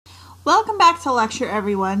Welcome back to lecture,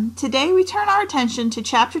 everyone. Today we turn our attention to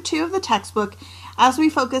Chapter 2 of the textbook as we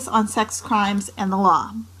focus on sex crimes and the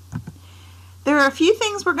law. There are a few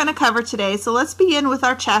things we're going to cover today, so let's begin with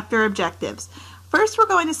our chapter objectives. First, we're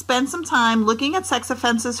going to spend some time looking at sex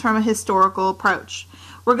offenses from a historical approach.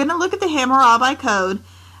 We're going to look at the Hammurabi Code,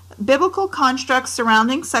 biblical constructs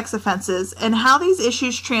surrounding sex offenses, and how these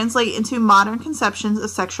issues translate into modern conceptions of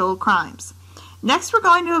sexual crimes. Next, we're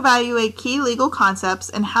going to evaluate key legal concepts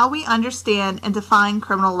and how we understand and define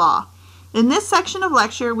criminal law. In this section of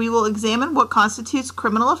lecture, we will examine what constitutes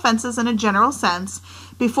criminal offenses in a general sense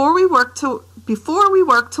before we work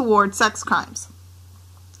toward sex crimes.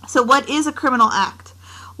 So what is a criminal act?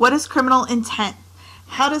 What is criminal intent?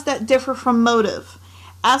 How does that differ from motive?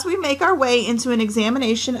 As we make our way into an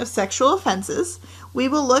examination of sexual offenses, we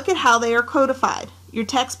will look at how they are codified. Your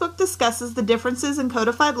textbook discusses the differences in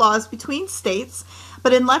codified laws between states,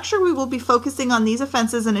 but in lecture we will be focusing on these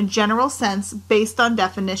offenses in a general sense based on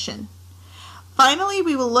definition. Finally,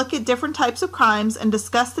 we will look at different types of crimes and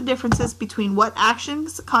discuss the differences between what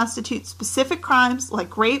actions constitute specific crimes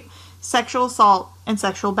like rape, sexual assault, and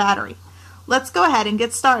sexual battery. Let's go ahead and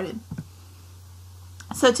get started.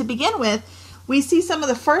 So to begin with, we see some of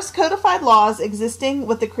the first codified laws existing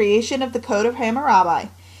with the creation of the Code of Hammurabi.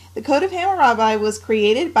 The Code of Hammurabi was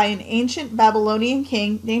created by an ancient Babylonian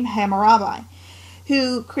king named Hammurabi,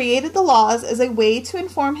 who created the laws as a way to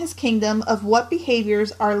inform his kingdom of what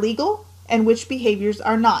behaviors are legal and which behaviors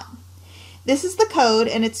are not. This is the code,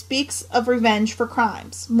 and it speaks of revenge for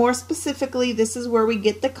crimes. More specifically, this is where we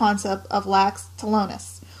get the concept of lax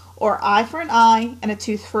talionis, or eye for an eye and a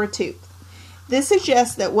tooth for a tooth. This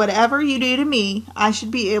suggests that whatever you do to me, I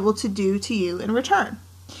should be able to do to you in return.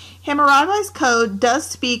 Hammurabi's code does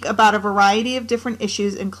speak about a variety of different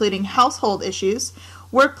issues, including household issues,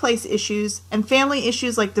 workplace issues, and family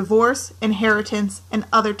issues like divorce, inheritance, and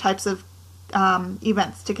other types of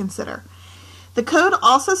events to consider. The code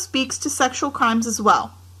also speaks to sexual crimes as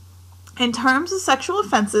well. In terms of sexual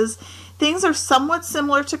offenses, things are somewhat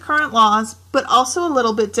similar to current laws, but also a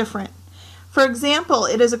little bit different. For example,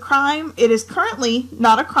 it is currently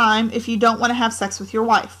not a crime if you don't want to have sex with your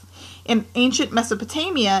wife. In ancient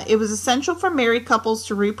Mesopotamia, it was essential for married couples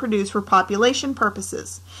to reproduce for population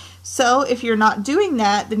purposes. So if you're not doing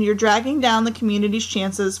that, then you're dragging down the community's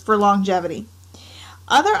chances for longevity.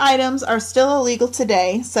 Other items are still illegal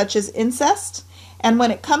today, such as incest, and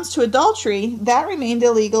when it comes to adultery, that remained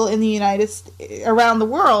illegal in the around the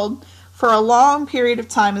world for a long period of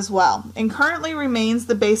time as well, and currently remains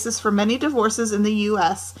the basis for many divorces in the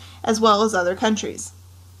U.S. as well as other countries.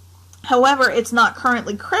 However, it's not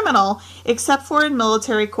currently criminal except for in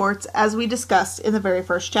military courts, as we discussed in the very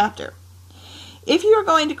first chapter. If you are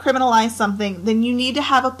going to criminalize something, then you need to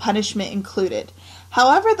have a punishment included.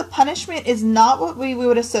 However, the punishment is not what we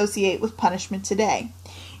would associate with punishment today.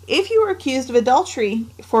 If you were accused of adultery,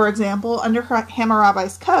 for example, under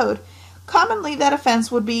Hammurabi's code, commonly that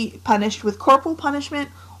offense would be punished with corporal punishment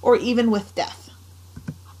or even with death.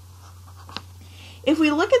 If we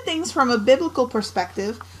look at things from a biblical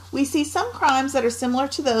perspective, we see some crimes that are similar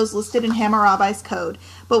to those listed in Hammurabi's code,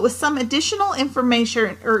 but with some additional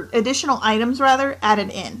information, or additional items rather, added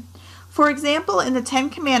in. For example, in the Ten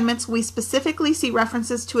Commandments, we specifically see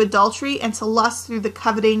references to adultery and to lust through the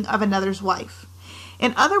coveting of another's wife.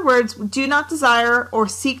 In other words, do not desire or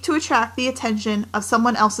seek to attract the attention of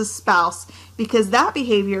someone else's spouse, because that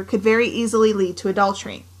behavior could very easily lead to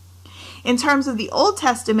adultery. In terms of the Old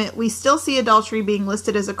Testament, we still see adultery being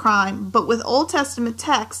listed as a crime, but with Old Testament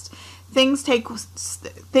text, things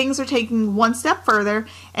are taking one step further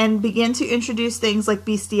and begin to introduce things like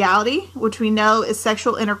bestiality, which we know is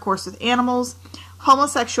sexual intercourse with animals,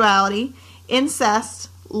 homosexuality, incest,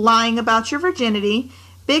 lying about your virginity,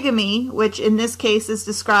 bigamy, which in this case is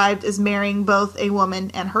described as marrying both a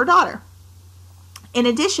woman and her daughter. In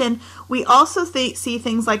addition, we also see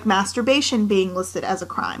things like masturbation being listed as a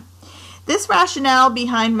crime. This rationale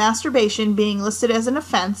behind masturbation being listed as an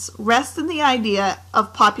offense rests in the idea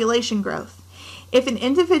of population growth. If an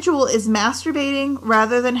individual is masturbating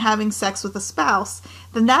rather than having sex with a spouse,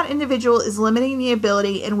 then that individual is limiting the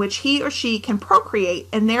ability in which he or she can procreate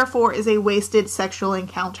and therefore is a wasted sexual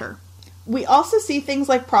encounter. We also see things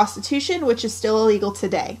like prostitution, which is still illegal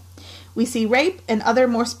today. We see rape and other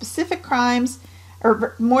more specific crimes,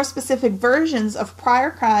 or more specific versions of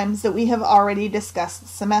prior crimes that we have already discussed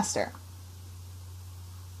this semester.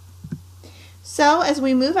 So, as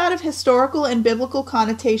we move out of historical and biblical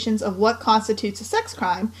connotations of what constitutes a sex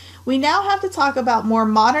crime, we now have to talk about more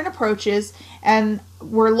modern approaches, and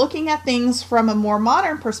we're looking at things from a more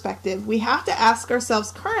modern perspective. We have to ask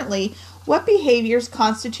ourselves currently, What behaviors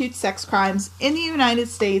constitute sex crimes in the United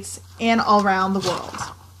States and all around the world?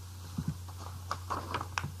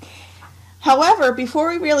 However, before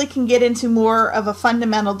we really can get into more of a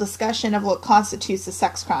fundamental discussion of what constitutes a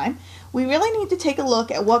sex crime, we really need to take a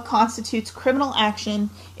look at what constitutes criminal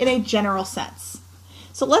action in a general sense.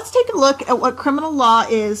 So let's take a look at what criminal law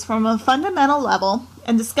is from a fundamental level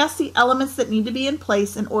and discuss the elements that need to be in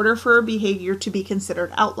place in order for a behavior to be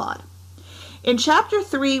considered outlawed. In Chapter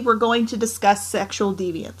 3, we're going to discuss sexual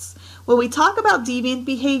deviance. When we talk about deviant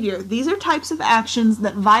behavior, these are types of actions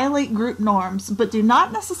that violate group norms but do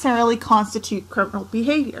not necessarily constitute criminal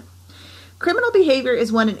behavior. Criminal behavior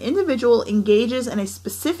is when an individual engages in a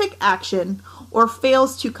specific action or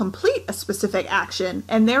fails to complete a specific action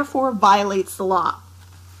and therefore violates the law.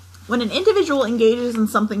 When an individual engages in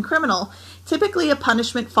something criminal, typically a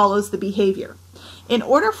punishment follows the behavior. In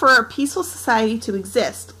order for a peaceful society to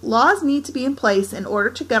exist, laws need to be in place in order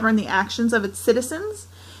to govern the actions of its citizens,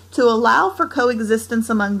 to allow for coexistence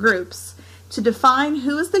among groups, to define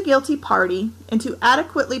who is the guilty party, and to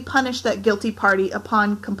adequately punish that guilty party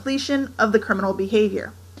upon completion of the criminal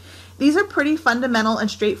behavior. These are pretty fundamental and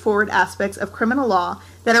straightforward aspects of criminal law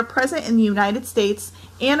that are present in the United States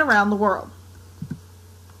and around the world.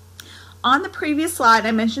 On the previous slide,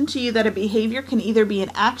 I mentioned to you that a behavior can either be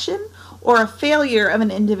an action or a failure of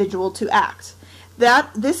an individual to act.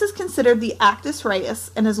 This is considered the actus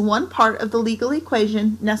reus and is one part of the legal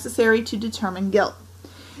equation necessary to determine guilt.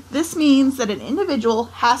 This means that an individual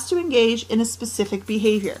has to engage in a specific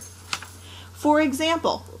behavior. For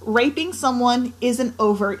example, raping someone is an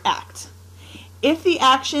overt act. If the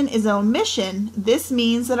action is an omission, this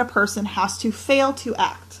means that a person has to fail to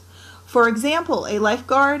act. For example, a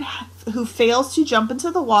lifeguard who fails to jump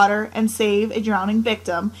into the water and save a drowning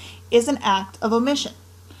victim is an act of omission.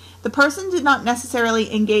 The person did not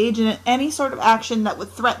necessarily engage in any sort of action that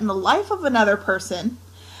would threaten the life of another person,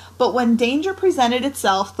 but when danger presented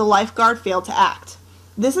itself, the lifeguard failed to act.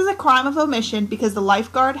 This is a crime of omission because the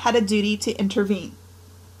lifeguard had a duty to intervene.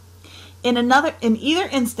 In either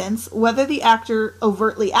instance, whether the actor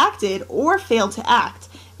overtly acted or failed to act,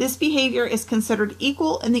 this behavior is considered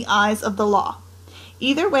equal in the eyes of the law.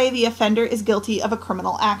 Either way, the offender is guilty of a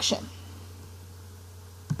criminal action.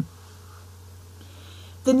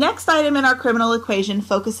 The next item in our criminal equation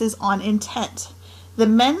focuses on intent. The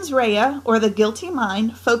mens rea, or the guilty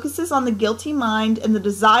mind, focuses on the guilty mind and the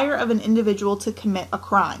desire of an individual to commit a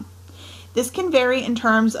crime. This can vary in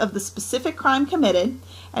terms of the specific crime committed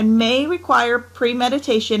and may require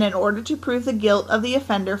premeditation in order to prove the guilt of the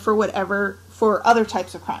offender for other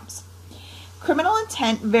types of crimes. Criminal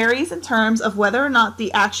intent varies in terms of whether or not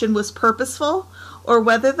the action was purposeful or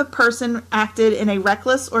whether the person acted in a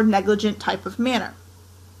reckless or negligent type of manner.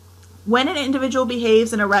 When an individual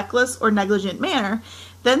behaves in a reckless or negligent manner,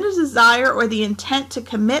 then the desire or the intent to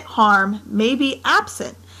commit harm may be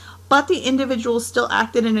absent, but the individual still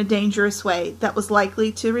acted in a dangerous way that was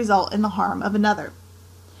likely to result in the harm of another.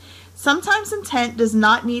 Sometimes intent does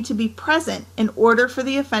not need to be present in order for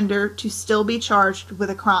the offender to still be charged with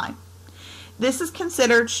a crime. This is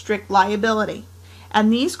considered strict liability,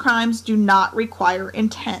 and these crimes do not require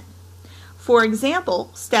intent. For example,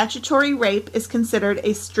 statutory rape is considered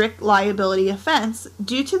a strict liability offense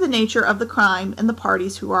due to the nature of the crime and the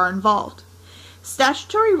parties who are involved.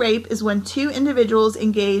 Statutory rape is when two individuals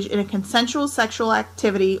engage in a consensual sexual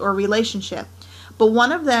activity or relationship, but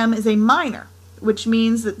one of them is a minor, which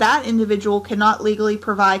means that that individual cannot legally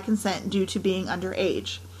provide consent due to being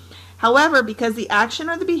underage. However, because the action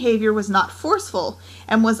or the behavior was not forceful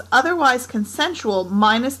and was otherwise consensual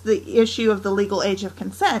minus the issue of the legal age of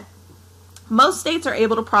consent, most states are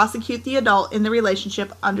able to prosecute the adult in the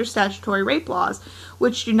relationship under statutory rape laws,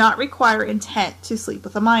 which do not require intent to sleep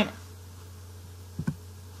with a minor.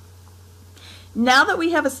 Now that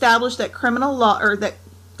we have established that criminal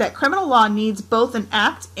law needs both an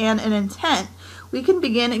act and an intent, we can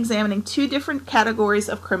begin examining two different categories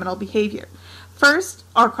of criminal behavior. First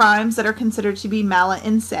are crimes that are considered to be mala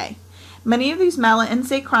in se. Many of these mala in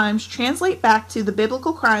se crimes translate back to the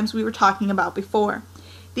biblical crimes we were talking about before.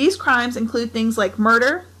 These crimes include things like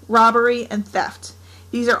murder, robbery, and theft.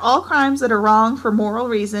 These are all crimes that are wrong for moral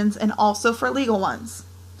reasons and also for legal ones.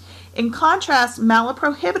 In contrast, mala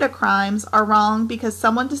prohibita crimes are wrong because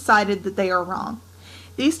someone decided that they are wrong.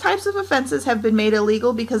 These types of offenses have been made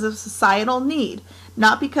illegal because of societal need,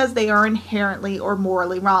 not because they are inherently or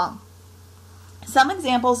morally wrong. Some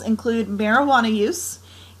examples include marijuana use,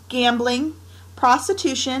 gambling,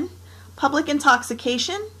 prostitution, public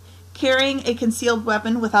intoxication, carrying a concealed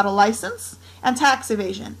weapon without a license, and tax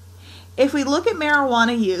evasion. If we look at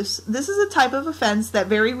marijuana use, this is a type of offense that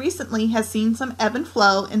very recently has seen some ebb and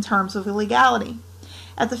flow in terms of illegality.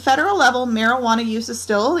 At the federal level, marijuana use is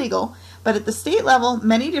still illegal, but at the state level,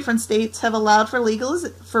 many different states have allowed for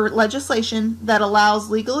legislation that allows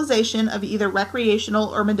legalization of either recreational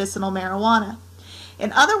or medicinal marijuana.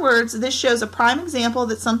 In other words, this shows a prime example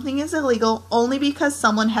that something is illegal only because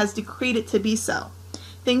someone has decreed it to be so.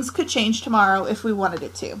 Things could change tomorrow if we wanted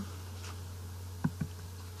it to.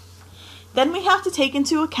 Then we have to take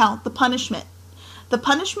into account the punishment. The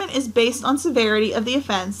punishment is based on severity of the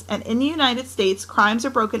offense, and in the United States, crimes are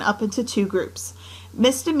broken up into two groups: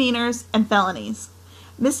 misdemeanors and felonies.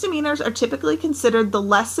 Misdemeanors are typically considered the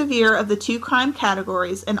less severe of the two crime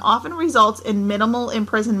categories and often results in minimal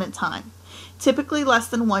imprisonment time, typically less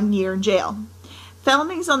than 1 year in jail.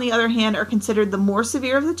 Felonies, on the other hand, are considered the more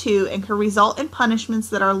severe of the two and can result in punishments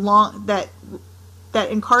that are that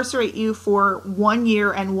incarcerate you for 1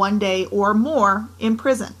 year and 1 day or more in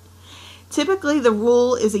prison. Typically, the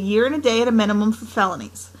rule is 1 year and a day at a minimum for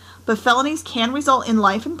felonies, but felonies can result in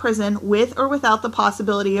life in prison with or without the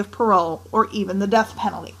possibility of parole or even the death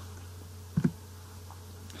penalty.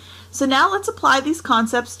 So now let's apply these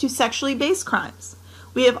concepts to sexually based crimes.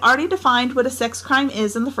 We have already defined what a sex crime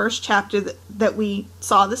is in the first chapter that we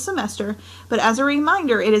saw this semester, but as a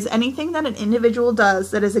reminder, it is anything that an individual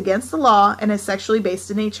does that is against the law and is sexually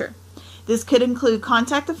based in nature. This could include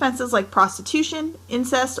contact offenses like prostitution,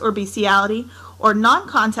 incest, or bestiality, or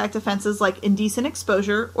non-contact offenses like indecent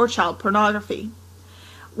exposure or child pornography.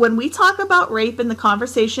 When we talk about rape in the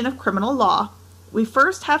conversation of criminal law, we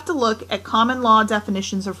first have to look at common law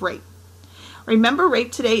definitions of rape. Remember,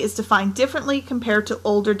 rape today is defined differently compared to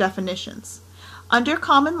older definitions. Under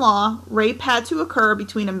common law, rape had to occur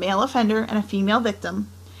between a male offender and a female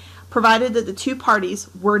victim, provided that the two parties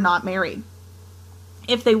were not married.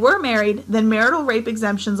 If they were married, then marital rape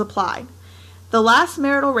exemptions applied. The last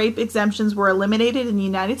marital rape exemptions were eliminated in the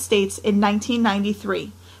United States in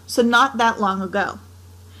 1993, so not that long ago.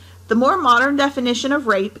 The more modern definition of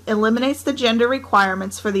rape eliminates the gender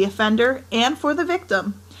requirements for the offender and for the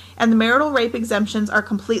victim, and the marital rape exemptions are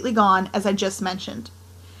completely gone, as I just mentioned.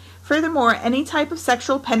 Furthermore, any type of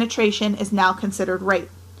sexual penetration is now considered rape.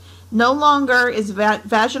 No longer is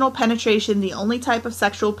vaginal penetration the only type of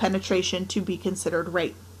sexual penetration to be considered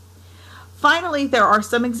rape. Finally, there are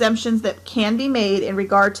some exemptions that can be made in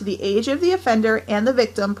regard to the age of the offender and the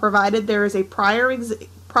victim, provided there is a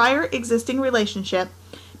prior existing relationship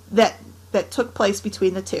that took place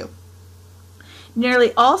between the two.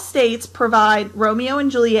 Nearly all states provide Romeo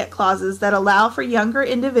and Juliet clauses that allow for younger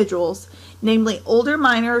individuals, namely older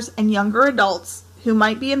minors and younger adults, who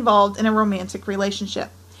might be involved in a romantic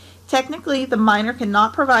relationship. Technically, the minor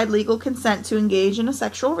cannot provide legal consent to engage in a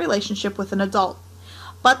sexual relationship with an adult,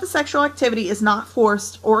 but the sexual activity is not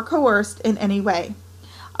forced or coerced in any way.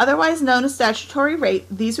 Otherwise known as statutory rape,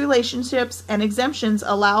 these relationships and exemptions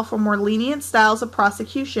allow for more lenient styles of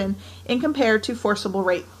prosecution in compared to forcible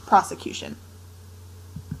rape prosecution.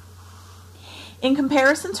 In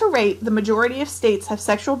comparison to rape, the majority of states have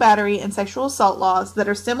sexual battery and sexual assault laws that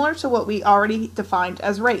are similar to what we already defined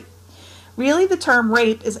as rape. Really, the term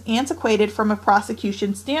rape is antiquated from a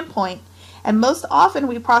prosecution standpoint, and most often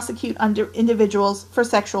we prosecute individuals for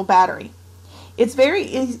sexual battery. It's very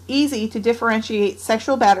easy to differentiate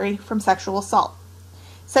sexual battery from sexual assault.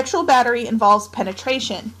 Sexual battery involves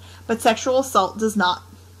penetration, but sexual assault does not.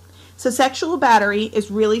 So sexual battery is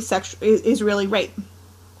really rape,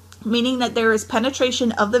 meaning that there is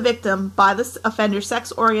penetration of the victim by the offender's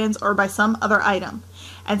sex organs or by some other item.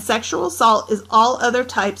 And sexual assault is all other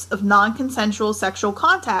types of non-consensual sexual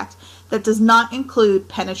contact that does not include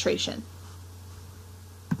penetration.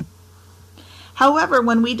 However,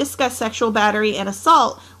 when we discuss sexual battery and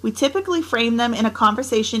assault, we typically frame them in a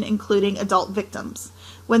conversation including adult victims.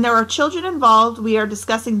 When there are children involved, we are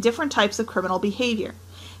discussing different types of criminal behavior.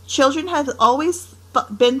 Children have always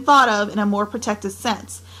been thought of in a more protective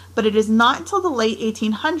sense, but it is not until the late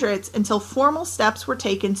 1800s until formal steps were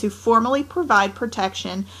taken to formally provide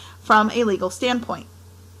protection from a legal standpoint.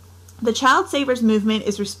 The child savers movement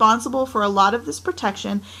is responsible for a lot of this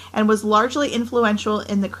protection and was largely influential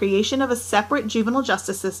in the creation of a separate juvenile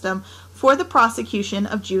justice system for the prosecution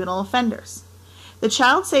of juvenile offenders. The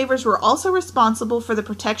child savers were also responsible for the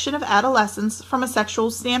protection of adolescents from a sexual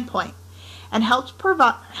standpoint and helped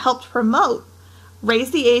promote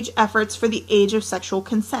raise the age efforts for the age of sexual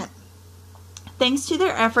consent. Thanks to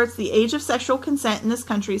their efforts, the age of sexual consent in this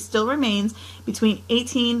country still remains between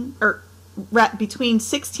 16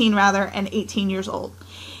 and 18 years old.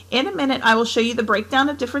 In a minute, I will show you the breakdown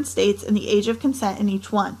of different states and the age of consent in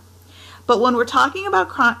each one. But when we're talking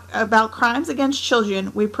about crimes against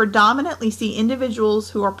children, we predominantly see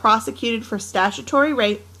individuals who are prosecuted for statutory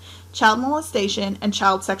rape, child molestation, and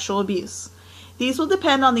child sexual abuse. These will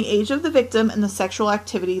depend on the age of the victim and the sexual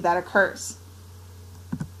activity that occurs.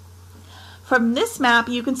 From this map,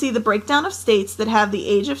 you can see the breakdown of states that have the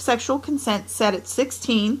age of sexual consent set at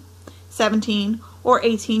 16, 17, or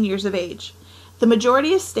 18 years of age. The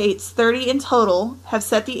majority of states, 30 in total, have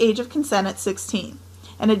set the age of consent at 16.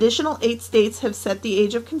 An additional 8 states have set the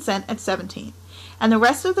age of consent at 17. And the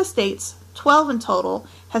rest of the states, 12 in total,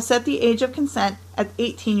 have set the age of consent at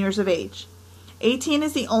 18 years of age. 18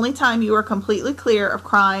 is the only time you are completely clear of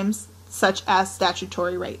crimes such as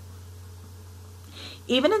statutory rape.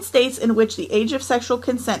 Even in states in which the age of sexual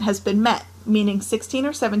consent has been met, meaning 16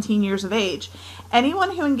 or 17 years of age,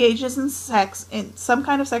 anyone who engages in some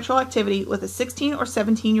kind of sexual activity with a 16 or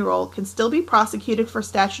 17-year-old can still be prosecuted for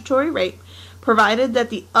statutory rape, provided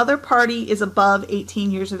that the other party is above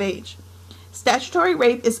 18 years of age. Statutory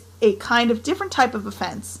rape is a kind of different type of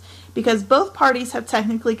offense because both parties have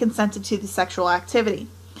technically consented to the sexual activity.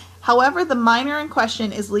 However, the minor in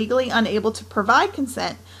question is legally unable to provide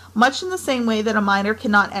consent, much in the same way that a minor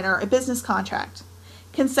cannot enter a business contract.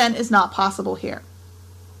 Consent is not possible here.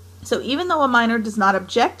 So even though a minor does not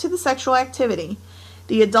object to the sexual activity,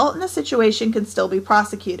 the adult in the situation can still be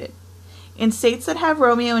prosecuted. In states that have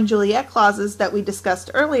Romeo and Juliet clauses that we discussed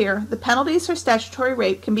earlier, the penalties for statutory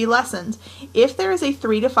rape can be lessened if there is a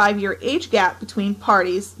 3 to 5 year age gap between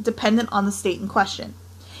parties dependent on the state in question.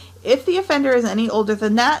 If the offender is any older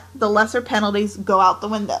than that, the lesser penalties go out the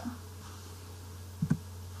window.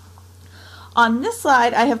 On this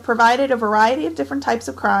slide, I have provided a variety of different types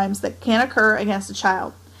of crimes that can occur against a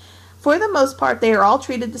child. For the most part, they are all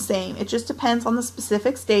treated the same. It just depends on the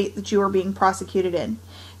specific state that you are being prosecuted in.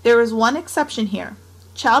 There is one exception here.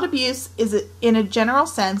 Child abuse, in a general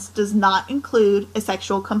sense, does not include a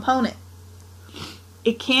sexual component.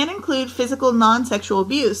 It can include physical non-sexual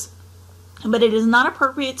abuse, but it is not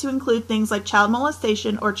appropriate to include things like child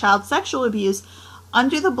molestation or child sexual abuse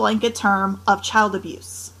under the blanket term of child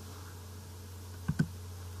abuse.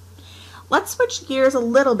 Let's switch gears a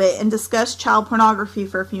little bit and discuss child pornography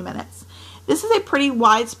for a few minutes. This is a pretty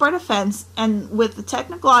widespread offense, and with the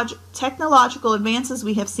technological advances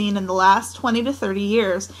we have seen in the last 20 to 30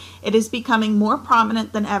 years, it is becoming more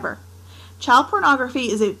prominent than ever. Child pornography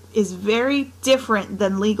is very different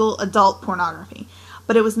than legal adult pornography,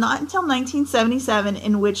 but it was not until 1977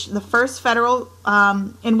 in which the federal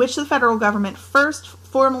government first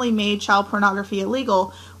formally made child pornography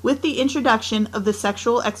illegal with the introduction of the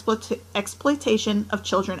Sexual Exploitation of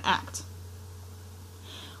Children Act.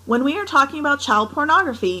 When we are talking about child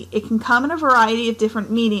pornography, it can come in a variety of different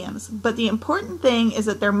mediums, but the important thing is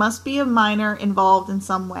that there must be a minor involved in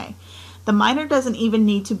some way. The minor doesn't even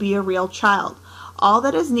need to be a real child. All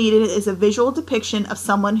that is needed is a visual depiction of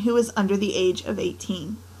someone who is under the age of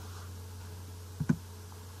 18.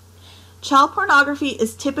 Child pornography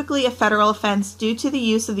is typically a federal offense due to the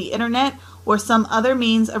use of the internet or some other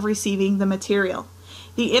means of receiving the material.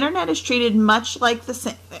 The internet is treated much in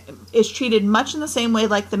the same way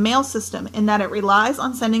like the mail system, in that it relies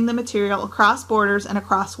on sending the material across borders and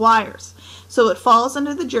across wires, so it falls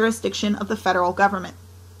under the jurisdiction of the federal government.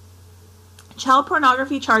 Child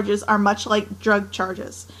pornography charges are much like drug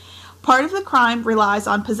charges. Part of the crime relies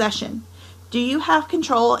on possession. Do you have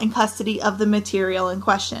control and custody of the material in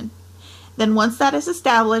question? Then once that is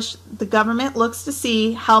established, the government looks to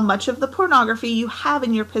see how much of the pornography you have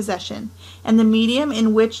in your possession and the medium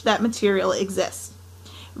in which that material exists.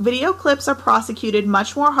 Video clips are prosecuted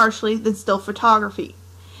much more harshly than still photography.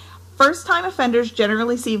 First-time offenders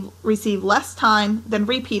generally receive less time than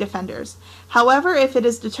repeat offenders. However, if it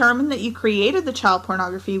is determined that you created the child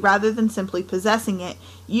pornography rather than simply possessing it,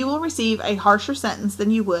 you will receive a harsher sentence than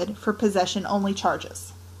you would for possession-only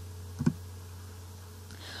charges.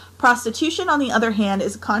 Prostitution, on the other hand,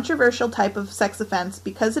 is a controversial type of sex offense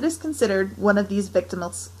because it is considered one of these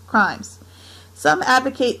victimless crimes. Some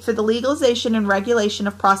advocate for the legalization and regulation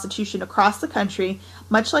of prostitution across the country,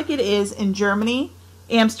 much like it is in Germany,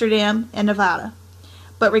 Amsterdam, and Nevada.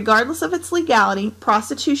 But regardless of its legality,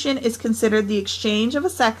 prostitution is considered the exchange of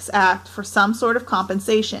a sex act for some sort of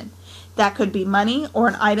compensation. That could be money or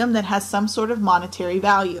an item that has some sort of monetary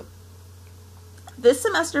value. This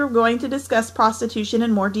semester we're going to discuss prostitution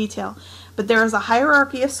in more detail, but there is a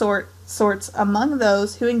hierarchy of sorts among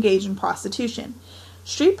those who engage in prostitution.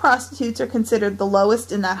 Street prostitutes are considered the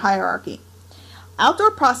lowest in that hierarchy.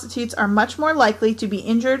 Outdoor prostitutes are much more likely to be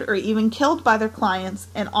injured or even killed by their clients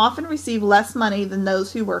and often receive less money than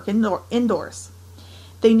those who work indoors.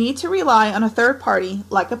 They need to rely on a third party,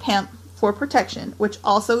 like a pimp, for protection, which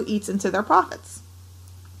also eats into their profits.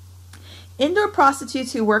 Indoor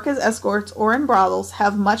prostitutes who work as escorts or in brothels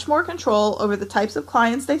have much more control over the types of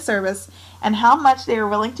clients they service and how much they are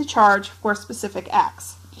willing to charge for specific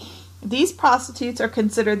acts. These prostitutes are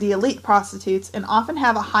considered the elite prostitutes and often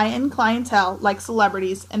have a high-end clientele like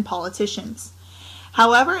celebrities and politicians.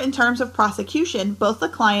 However, in terms of prosecution, both the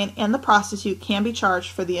client and the prostitute can be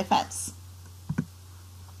charged for the offense.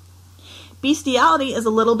 Bestiality is a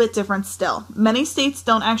little bit different still. Many states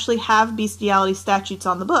don't actually have bestiality statutes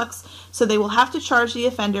on the books, so they will have to charge the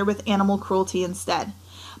offender with animal cruelty instead.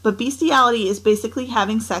 But bestiality is basically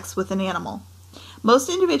having sex with an animal. Most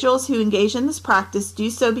individuals who engage in this practice do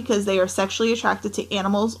so because they are sexually attracted to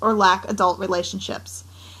animals or lack adult relationships.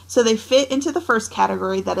 So they fit into the first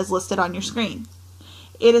category that is listed on your screen.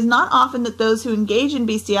 It is not often that those who engage in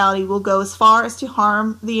bestiality will go as far as to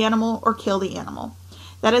harm the animal or kill the animal.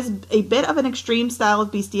 That is a bit of an extreme style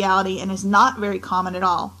of bestiality and is not very common at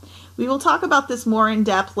all. We will talk about this more in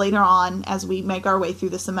depth later on as we make our way through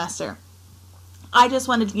the semester. I just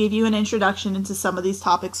wanted to give you an introduction into some of these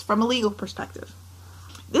topics from a legal perspective.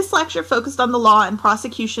 This lecture focused on the law and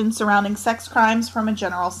prosecution surrounding sex crimes from a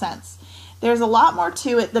general sense. There's a lot more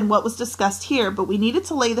to it than what was discussed here, but we needed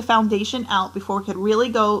to lay the foundation out before we could really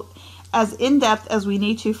go as in-depth as we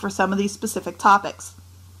need to for some of these specific topics.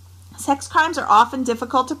 Sex crimes are often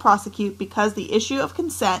difficult to prosecute because the issue of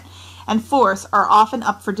consent and force are often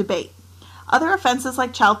up for debate. Other offenses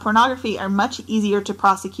like child pornography are much easier to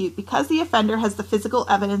prosecute because the offender has the physical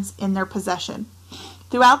evidence in their possession.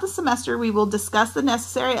 Throughout the semester, we will discuss the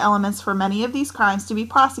necessary elements for many of these crimes to be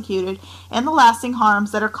prosecuted and the lasting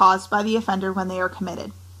harms that are caused by the offender when they are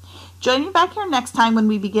committed. Join me back here next time when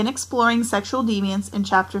we begin exploring sexual deviance in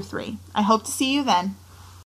Chapter 3. I hope to see you then.